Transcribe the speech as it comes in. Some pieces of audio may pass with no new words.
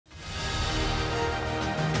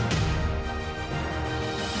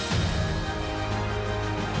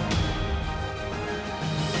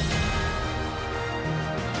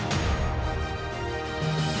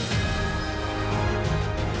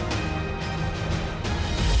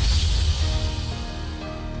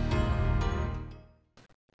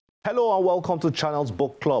Hello and welcome to Channels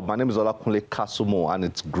Book Club. My name is Olakunle Kasumo and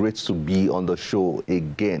it's great to be on the show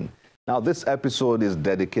again. Now, this episode is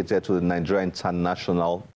dedicated to the Nigeria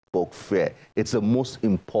International Book Fair. It's the most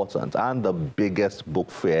important and the biggest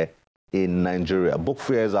book fair in Nigeria. Book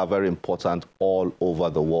fairs are very important all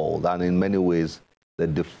over the world, and in many ways, they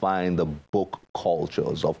define the book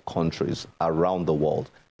cultures of countries around the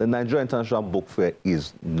world. The Nigeria International Book Fair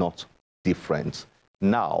is not different.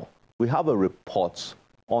 Now, we have a report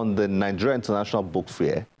on the Nigeria International Book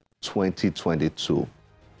Fair 2022.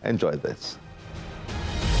 Enjoy this.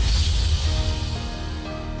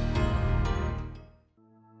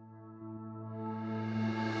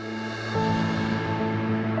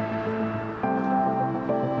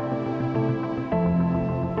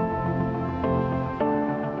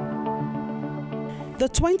 The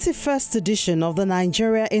 21st edition of the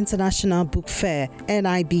Nigeria International Book Fair,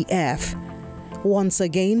 NIBF. Once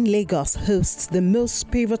again, Lagos hosts the most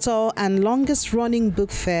pivotal and longest-running book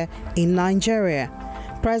fair in Nigeria.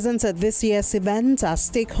 Present at this year's event are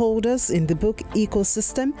stakeholders in the book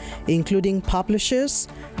ecosystem, including publishers,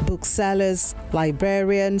 booksellers,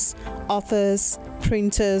 librarians, authors,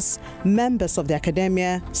 printers, members of the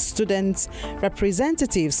academia, students,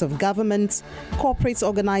 representatives of government, corporate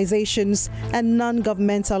organizations, and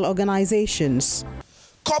non-governmental organizations.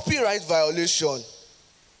 Copyright violation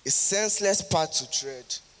is senseless path to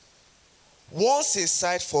tread. Once a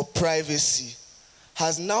site for privacy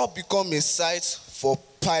has now become a site for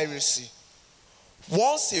piracy.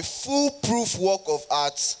 Once a foolproof work of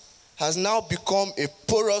art has now become a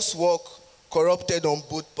porous work corrupted on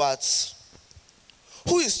both parts.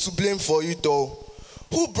 Who is to blame for it all?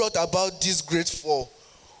 Who brought about this great fall?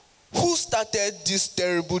 Who started this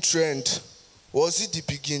terrible trend? Was it the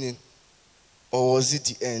beginning or was it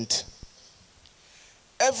the end?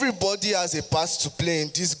 Everybody has a part to play in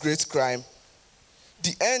this great crime.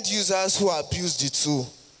 The end users who abuse the tool,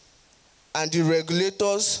 and the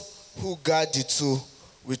regulators who guard the tool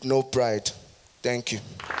with no pride. Thank you.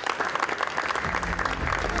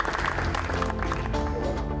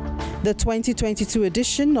 The 2022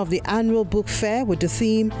 edition of the annual book fair with the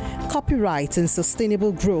theme Copyright and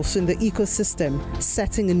Sustainable Growth in the Ecosystem,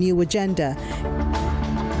 Setting a New Agenda.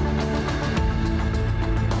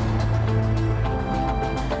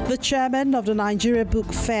 The chairman of the Nigeria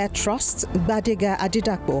Book Fair Trust, Badega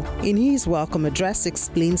Adidakbo, in his welcome address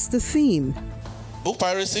explains the theme. Book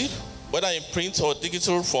piracy, whether in print or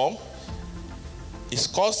digital form, is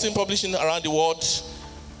costing publishing around the world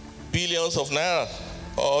billions of naira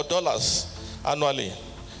or dollars annually.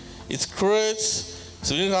 It creates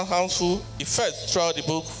significant harmful effects throughout the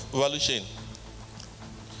book value chain.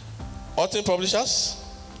 Author publishers,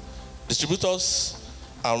 distributors,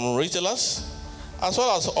 and retailers, as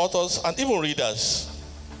well as authors and even readers.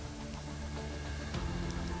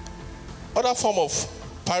 Other forms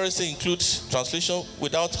of piracy include translation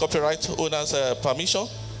without copyright owner's permission,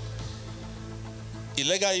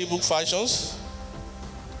 illegal ebook versions,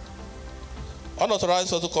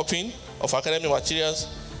 unauthorized photocopying of academic materials,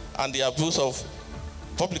 and the abuse of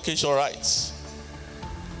publication rights.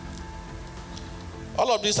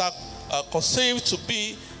 All of these are conceived to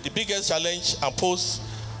be the biggest challenge and pose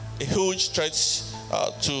a huge threat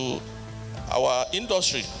to our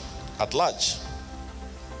industry at large.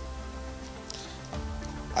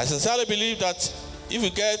 I sincerely believe that if we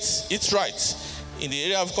get it right in the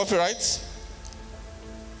area of copyright,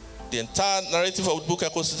 the entire narrative of the book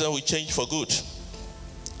ecosystem will change for good.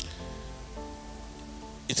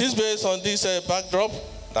 It is based on this backdrop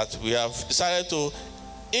that we have decided to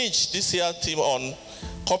inch this year's theme on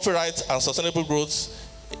copyright and sustainable growth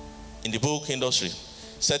in the book industry,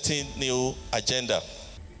 setting new agenda.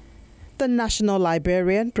 The National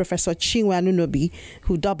Librarian, Professor Chinwe Anunobi,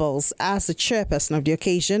 who doubles as the chairperson of the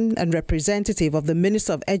occasion and representative of the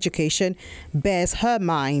Minister of Education, bears her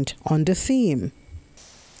mind on the theme.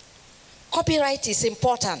 Copyright is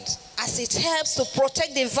important as it helps to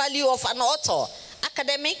protect the value of an author,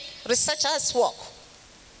 academic, researcher's work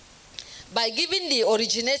by giving the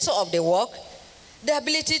originator of the work the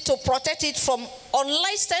ability to protect it from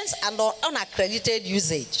unlicensed and unaccredited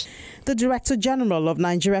usage. The Director General of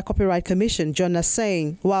Nigeria Copyright Commission, John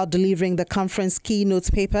Assain, while delivering the conference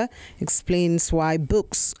keynote paper, explains why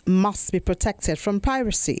books must be protected from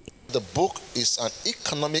piracy. The book is an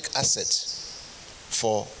economic asset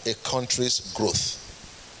for a country's growth.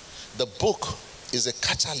 The book is a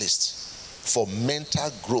catalyst for mental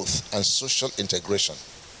growth and social integration.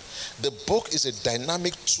 The book is a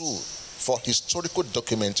dynamic tool for historical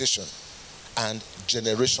documentation and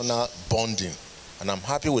generational bonding. And I'm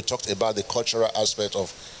happy we talked about the cultural aspect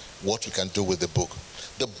of what we can do with the book.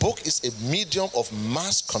 The book is a medium of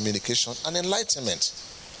mass communication and enlightenment.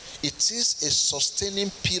 It is a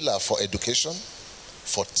sustaining pillar for education,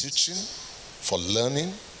 for teaching, for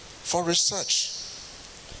learning, for research.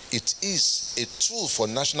 It is a tool for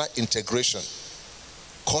national integration,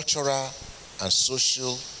 cultural and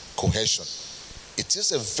social cohesion. It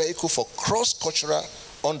is a vehicle for cross-cultural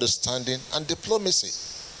understanding and diplomacy.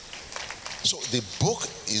 So the book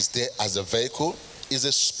is there as a vehicle, is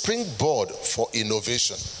a springboard for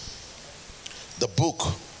innovation. The book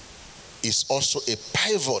is also a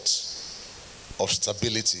pivot of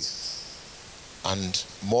stability. And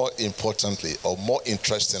more importantly, or more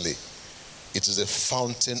interestingly, it is a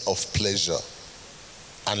fountain of pleasure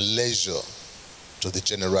and leisure to the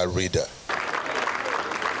general reader.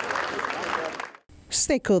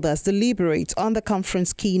 Stakeholders deliberate on the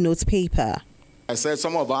conference keynote paper. I said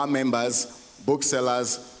some of our members,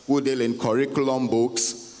 booksellers who deal in curriculum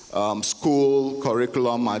books, school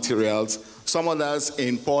curriculum materials, some others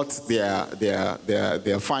import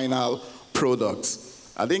their final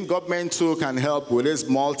products. I think government too can help with these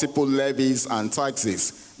multiple levies and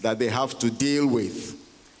taxes that they have to deal with.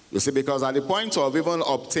 You see, because at the point of even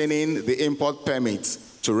obtaining the import permit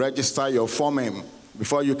to register your firm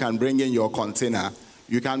before you can bring in your container,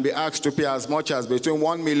 you can be asked to pay as much as between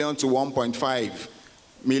 1 million to 1.5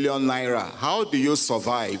 million naira. How do you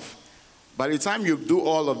survive? By the time you do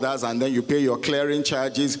all of that and then you pay your clearing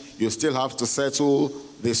charges, you still have to settle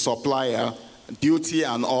the supplier, duty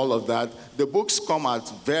and all of that. The books come at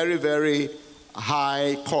very, very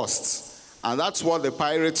high costs. And that's what the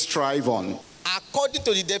pirates strive on. According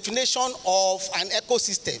to the definition of an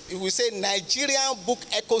ecosystem, if we say Nigerian book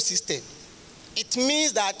ecosystem, it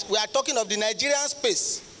means that we are talking of the Nigerian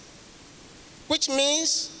space, which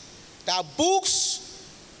means that books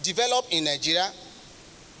developed in Nigeria,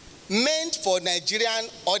 meant for Nigerian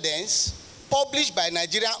audience, published by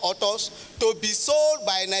Nigerian authors, to be sold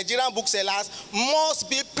by Nigerian booksellers, must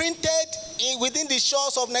be printed within the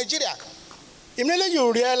shores of Nigeria. Immediately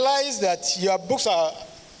you realize that your books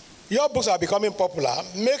are becoming popular,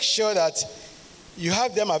 make sure that you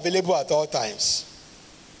have them available at all times.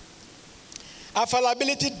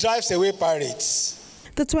 Availability drives away pirates.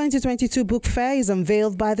 The 2022 book fair is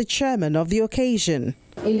unveiled by the chairman of the occasion.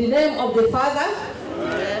 In the name of the Father,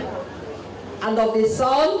 and of the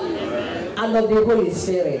Son, and of the Holy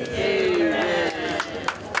Spirit. Amen.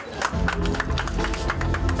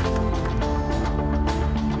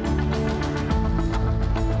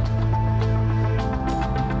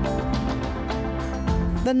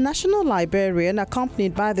 The National Librarian,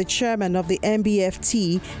 accompanied by the chairman of the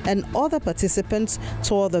NBFT and other participants,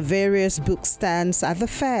 toured the various book stands at the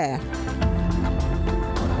fair.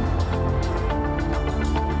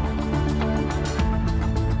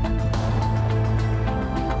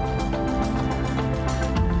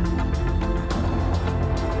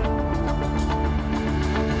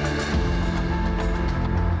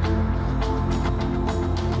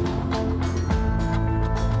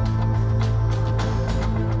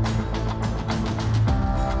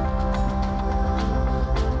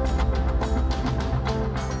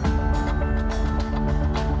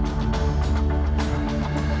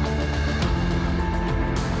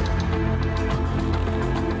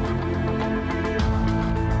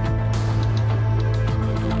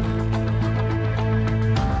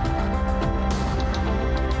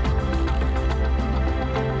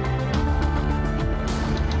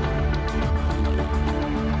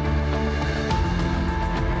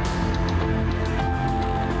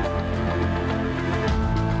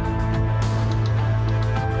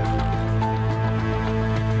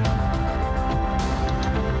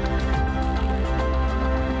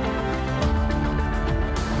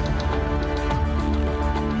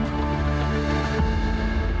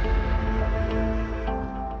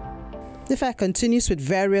 The fair continues with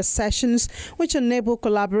various sessions which enable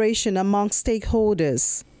collaboration among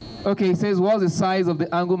stakeholders. Okay, it says, what's the size of the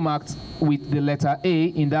angle marked with the letter A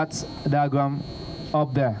in that diagram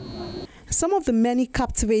up there? Some of the many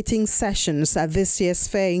captivating sessions at this year's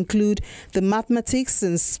fair include the mathematics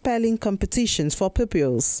and spelling competitions for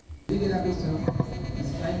pupils.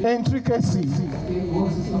 Intricacy.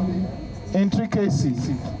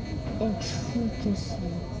 Intricacy.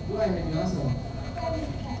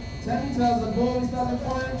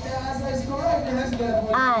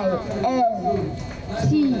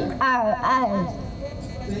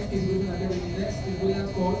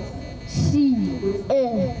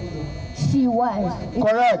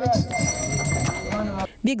 Correct.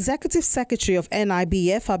 The Executive Secretary of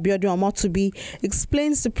NIBF, Abiodun Omotubi,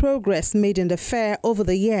 explains the progress made in the fair over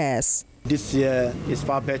the years. This year is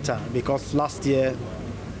far better because last year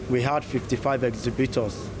we had 55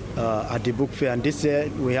 exhibitors at the book fair, and this year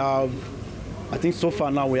we have, I think so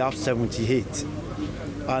far now we have 78.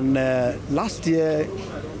 And last year,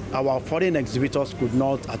 our foreign exhibitors could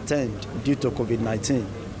not attend due to COVID-19.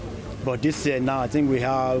 But this year now, I think we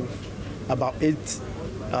have about 8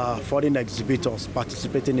 foreign exhibitors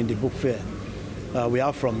participating in the book fair. We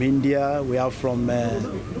have from India, we have from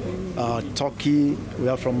Turkey, we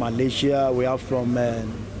have from Malaysia, we have from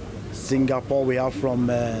Singapore, we have from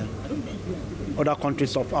other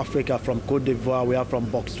countries of Africa, from Cote d'Ivoire, we have from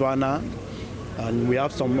Botswana, and we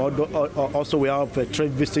have some other, also we have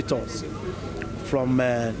trade visitors from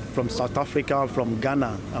South Africa, from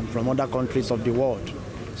Ghana, and from other countries of the world.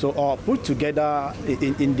 So put together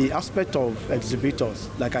in the aspect of exhibitors,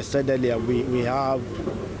 like I said earlier, we have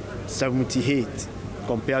 78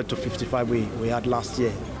 compared to 55 we had last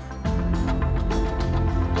year.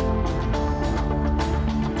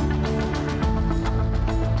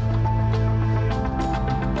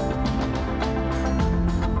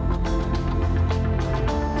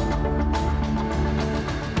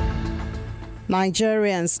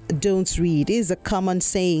 Nigerians don't read is a common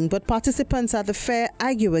saying, but participants at the fair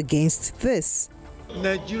argue against this.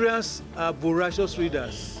 Nigerians are voracious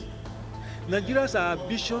readers. Nigerians are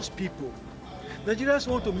ambitious people. Nigerians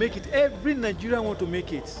want to make it. Every Nigerian wants to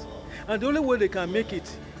make it. And the only way they can make it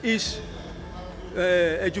is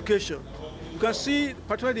education. You can see,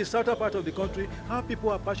 particularly in the southern part of the country, how people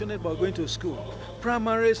are passionate about going to school.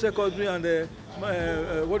 Primary, secondary, and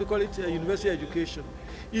university education.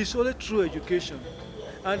 It's only through education.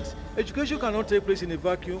 And education cannot take place in a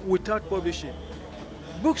vacuum without publishing.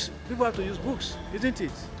 Books, people have to use books, isn't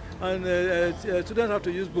it? And students have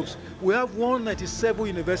to use books. We have 197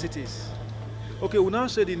 universities. Okay, we now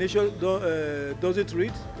say the nation doesn't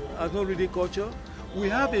read, has no reading culture. We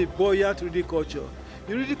have a buoyant reading culture.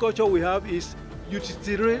 The reading culture we have is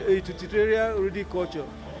utilitarian reading culture.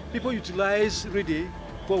 People utilize reading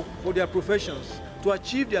for their professions, to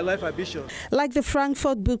achieve their life ambition. Like the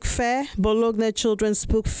Frankfurt Book Fair, Bologna Children's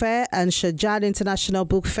Book Fair, and Sharjah International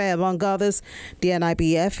Book Fair, among others, the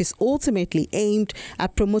NIBF is ultimately aimed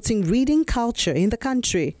at promoting reading culture in the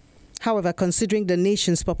country. However, considering the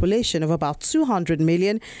nation's population of about 200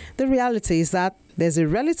 million, the reality is that there's a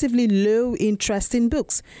relatively low interest in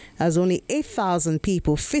books, as only 8,000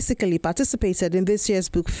 people physically participated in this year's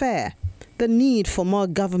book fair. The need for more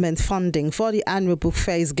government funding for the annual book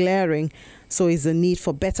fair is glaring, so is the need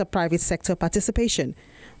for better private sector participation.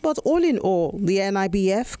 But all in all, the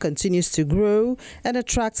NIBF continues to grow and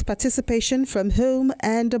attract participation from home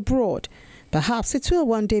and abroad. Perhaps it will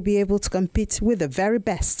one day be able to compete with the very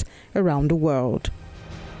best around the world.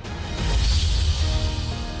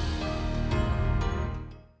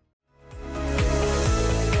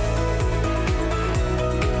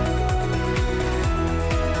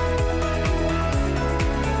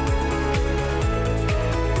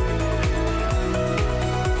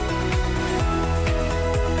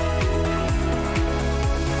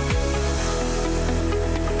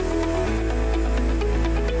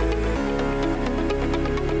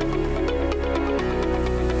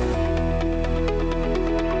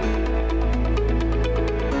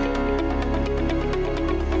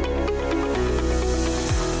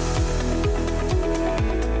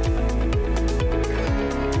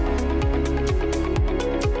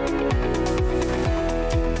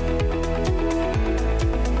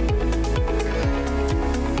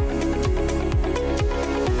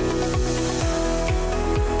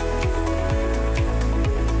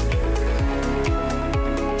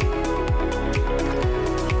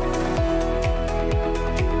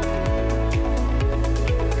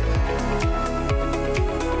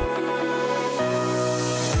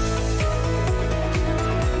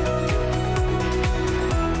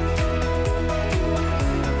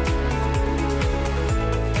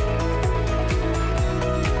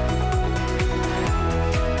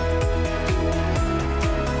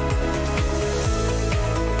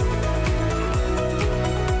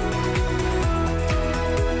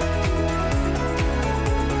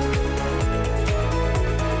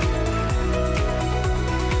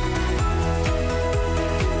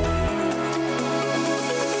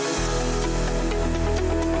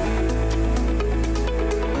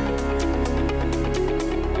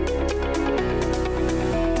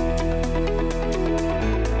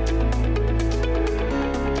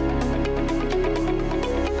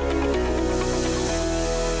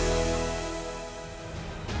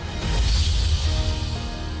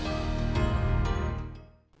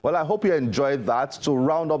 Well, I hope you enjoyed that. To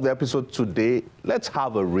round up the episode today, let's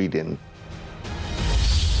have a reading.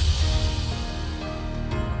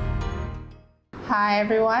 Hi,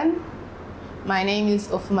 everyone. My name is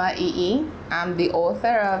Ufma Ii. I'm the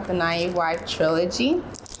author of the Naive Wife trilogy.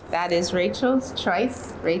 That is Rachel's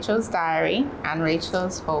Choice, Rachel's Diary, and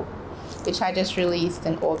Rachel's Hope, which I just released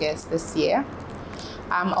in August this year.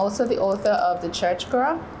 I'm also the author of The Church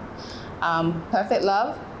Girl, Perfect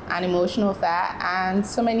Love, An Emotional Affair, and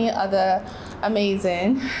so many other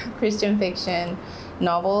amazing Christian fiction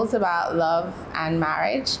novels about love and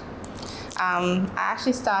marriage. I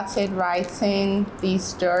actually started writing these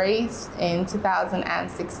stories in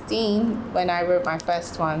 2016 when I wrote my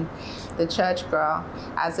first one, The Church Girl,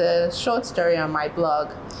 as a short story on my blog.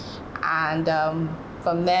 And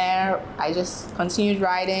from there, I just continued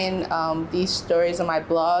writing these stories on my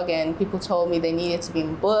blog, and people told me they needed to be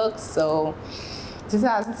in books. So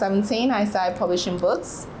 2017, I started publishing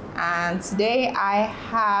books, and today I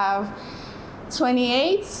have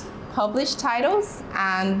 28 published titles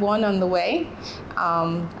and one on the way.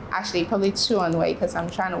 Actually, probably 2 on the way because I'm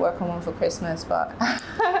trying to work on one for Christmas, but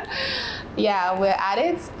yeah, we're at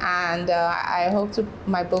it, and I hope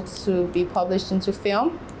my books to be published into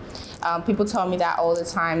film. People tell me that all the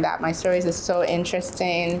time, that my stories are so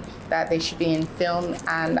interesting that they should be in film,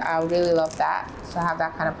 and I really love that, to have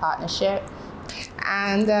that kind of partnership.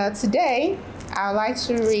 And today, I would like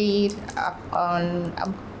to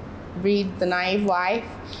read The Naive Wife,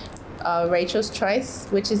 Rachel's Choice,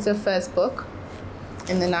 which is the first book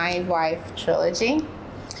in the Naive Wife trilogy.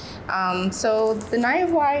 So the Naive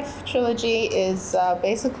Wife trilogy is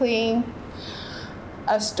basically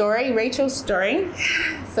a story, Rachel's story.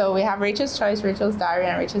 So we have Rachel's Choice, Rachel's Diary,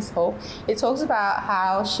 and Rachel's Hope. It talks about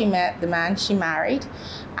how she met the man she married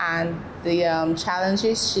and the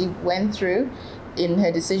challenges she went through in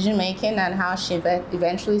her decision making, and how she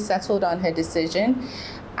eventually settled on her decision,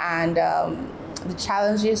 and the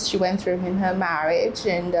challenges she went through in her marriage,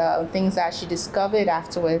 and things that she discovered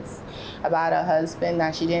afterwards about her husband,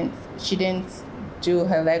 that she didn't do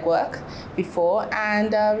her legwork before.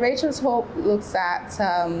 And Rachel's Hope looks at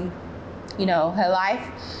her life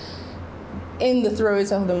in the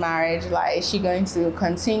throes of the marriage. Like, is she going to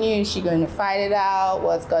continue? Is she going to fight it out?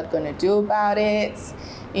 What's God going to do about it?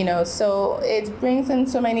 So it brings in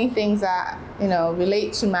so many things that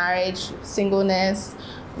relate to marriage, singleness,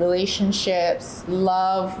 relationships,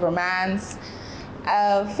 love, romance.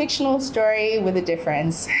 A fictional story with a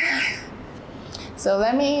difference. So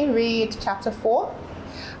let me read chapter 4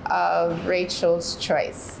 of Rachel's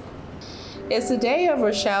Choice. It's the day of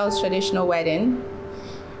Rochelle's traditional wedding,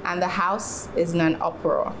 and the house is in an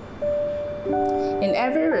uproar. In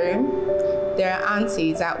every room, there are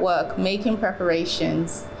aunties at work making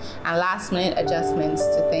preparations and last-minute adjustments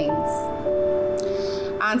to things.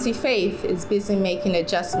 Auntie Faith is busy making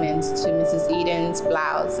adjustments to Mrs. Eden's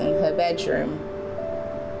blouse in her bedroom.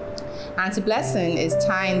 Auntie Blessing is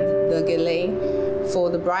tying the gele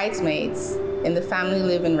for the bridesmaids in the family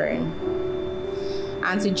living room.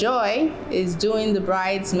 Auntie Joy is doing the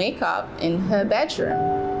bride's makeup in her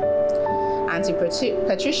bedroom. Auntie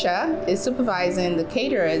Patricia is supervising the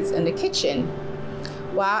caterers in the kitchen,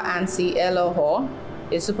 while Auntie Elohor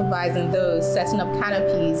is supervising those setting up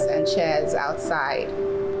canopies and chairs outside.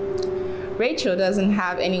 Rachel doesn't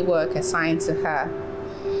have any work assigned to her.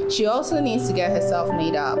 She also needs to get herself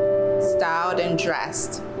made up, styled and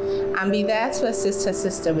dressed, and be there to assist her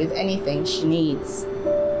sister with anything she needs.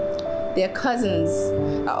 Their cousins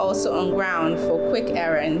are also on ground for quick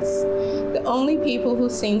errands. The only people who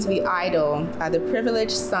seem to be idle are the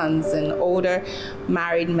privileged sons and older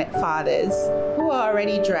married fathers, who are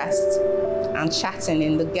already dressed and chatting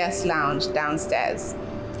in the guest lounge downstairs,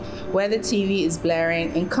 where the TV is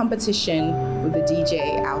blaring in competition with the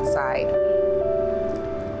DJ outside.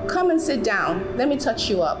 Come and sit down, let me touch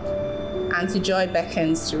you up. Auntie Joy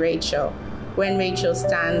beckons to Rachel when Rachel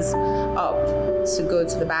stands up to go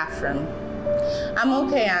to the bathroom. I'm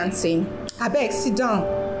okay, Auntie. I beg, sit down.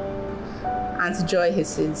 Auntie Joy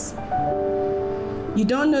hisses. You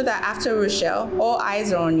don't know that after Rochelle, all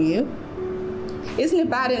eyes are on you? Isn't it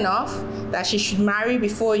bad enough that she should marry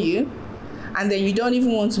before you, and then you don't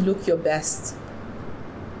even want to look your best?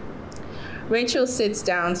 Rachel sits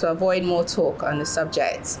down to avoid more talk on the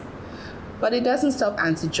subject, but it doesn't stop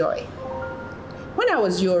Auntie Joy. When I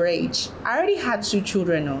was your age, I already had 2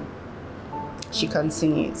 children, no? She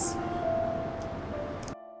continues.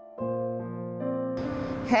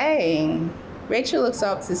 Hey, Rachel looks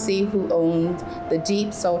up to see who owned the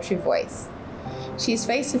deep, sultry voice. She's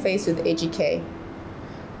face to face with Ejike.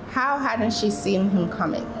 How hadn't she seen him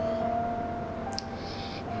coming?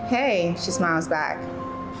 Hey, she smiles back.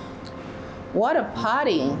 What a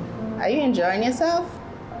party. Are you enjoying yourself?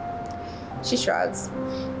 She shrugs.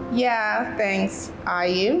 Yeah, thanks. Are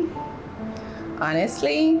you?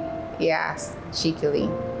 Honestly, he asked cheekily.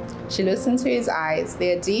 She looks into his eyes.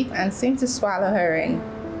 They are deep and seem to swallow her in.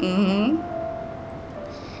 Mm-hmm.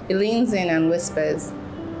 He leans in and whispers,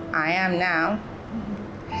 I am now.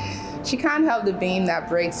 She can't help the beam that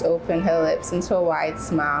breaks open her lips into a wide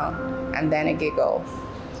smile and then a giggle.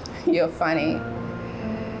 You're funny.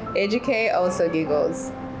 Ejike also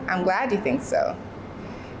giggles. I'm glad you think so,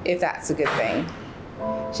 if that's a good thing.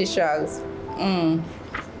 She shrugs.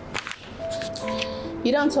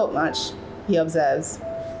 You don't talk much, he observes.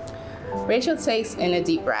 Rachel takes in a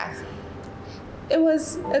deep breath. It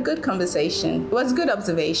was a good conversation. It was a good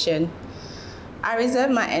observation. I reserve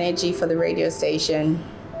my energy for the radio station.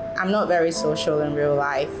 I'm not very social in real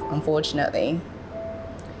life, unfortunately.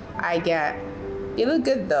 I get, you look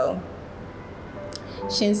good though.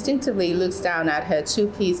 She instinctively looks down at her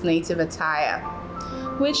two-piece native attire,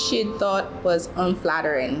 which she thought was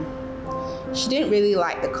unflattering. She didn't really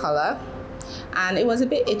like the color, and it was a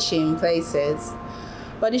bit itchy in places,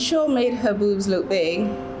 but it sure made her boobs look big,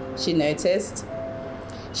 she noticed.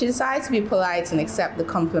 She decides to be polite and accept the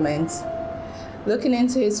compliment. Looking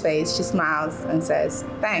into his face, she smiles and says,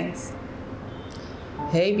 thanks.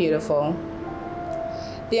 Hey, beautiful.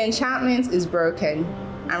 The enchantment is broken,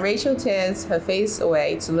 and Rachel tears her face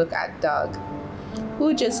away to look at Doug,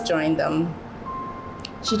 who just joined them.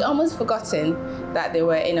 She'd almost forgotten that they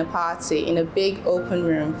were in a party in a big open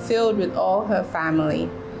room filled with all her family.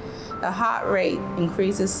 Her heart rate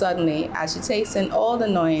increases suddenly as she takes in all the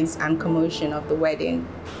noise and commotion of the wedding.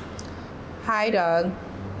 Hi, Doug,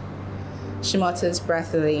 she mutters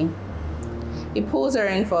breathily. He pulls her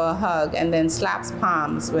in for a hug and then slaps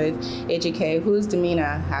palms with Ejike, whose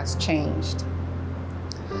demeanor has changed.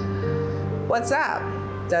 What's up?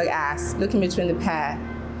 Doug asks, looking between the pair,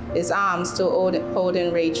 his arms still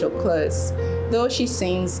holding Rachel close, though she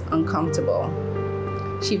seems uncomfortable.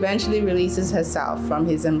 She eventually releases herself from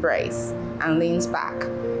his embrace and leans back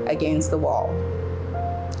against the wall.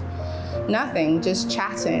 Nothing, just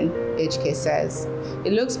chatting, Ejike says.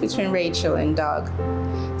 He looks between Rachel and Doug.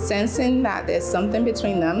 Sensing that there's something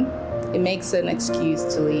between them, it makes an excuse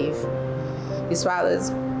to leave. He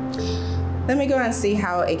swallows. Let me go and see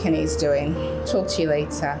how Ekene is doing. Talk to you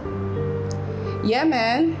later. Yeah,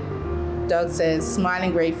 man, Doug says,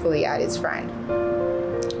 smiling gratefully at his friend.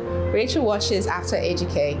 Rachel watches after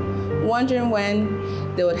Ejike, wondering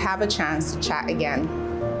when they would have a chance to chat again.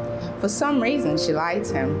 For some reason, she liked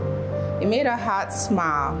him. It made her heart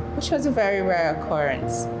smile, which was a very rare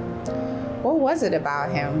occurrence. What was it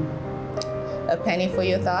about him? A penny for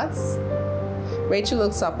your thoughts? Rachel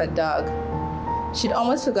looks up at Doug. She'd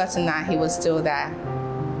almost forgotten that he was still there.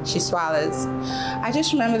 She swallows. I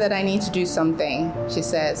just remember that I need to do something, she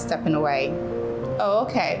says, stepping away. Oh,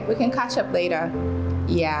 okay, we can catch up later.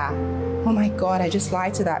 Yeah. Oh my God, I just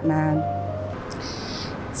lied to that man.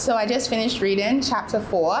 So I just finished reading chapter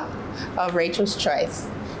 4 of Rachel's Choice.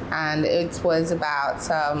 And it was about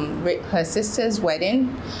her sister's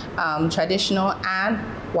wedding, traditional and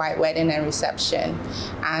white wedding and reception,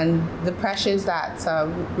 and the pressures that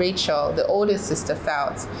Rachel, the oldest sister,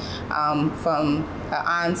 felt from her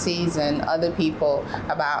aunties and other people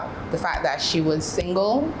about the fact that she was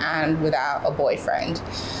single and without a boyfriend.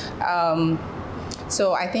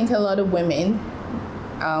 So I think a lot of women,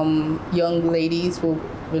 young ladies, will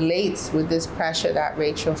relate with this pressure that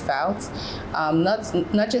Rachel felt.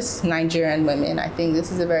 Not just Nigerian women. I think this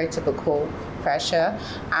is a very typical pressure,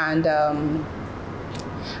 and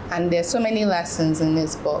there's so many lessons in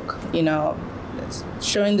this book. You know,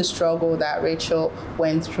 showing the struggle that Rachel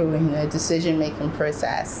went through in the decision-making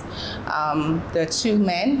process. There are two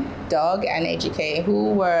men, Doug and Ejike,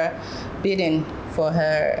 who were bidding for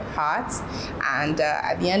her heart, and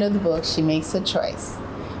at the end of the book, she makes a choice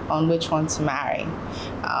on which one to marry.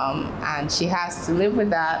 And she has to live with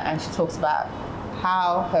that, and she talks about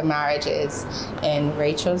how her marriage is in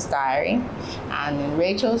Rachel's diary. And in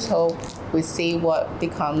Rachel's hope, we see what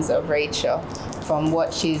becomes of Rachel from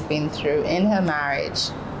what she's been through in her marriage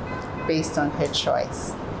based on her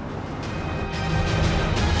choice.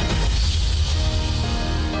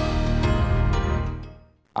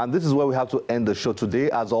 And this is where we have to end the show today.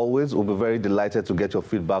 As always, we'll be very delighted to get your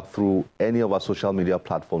feedback through any of our social media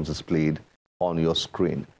platforms displayed on your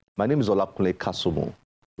screen. My name is Olakunle Kasumu.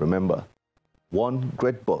 Remember, one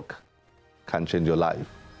great book can change your life.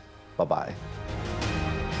 Bye-bye.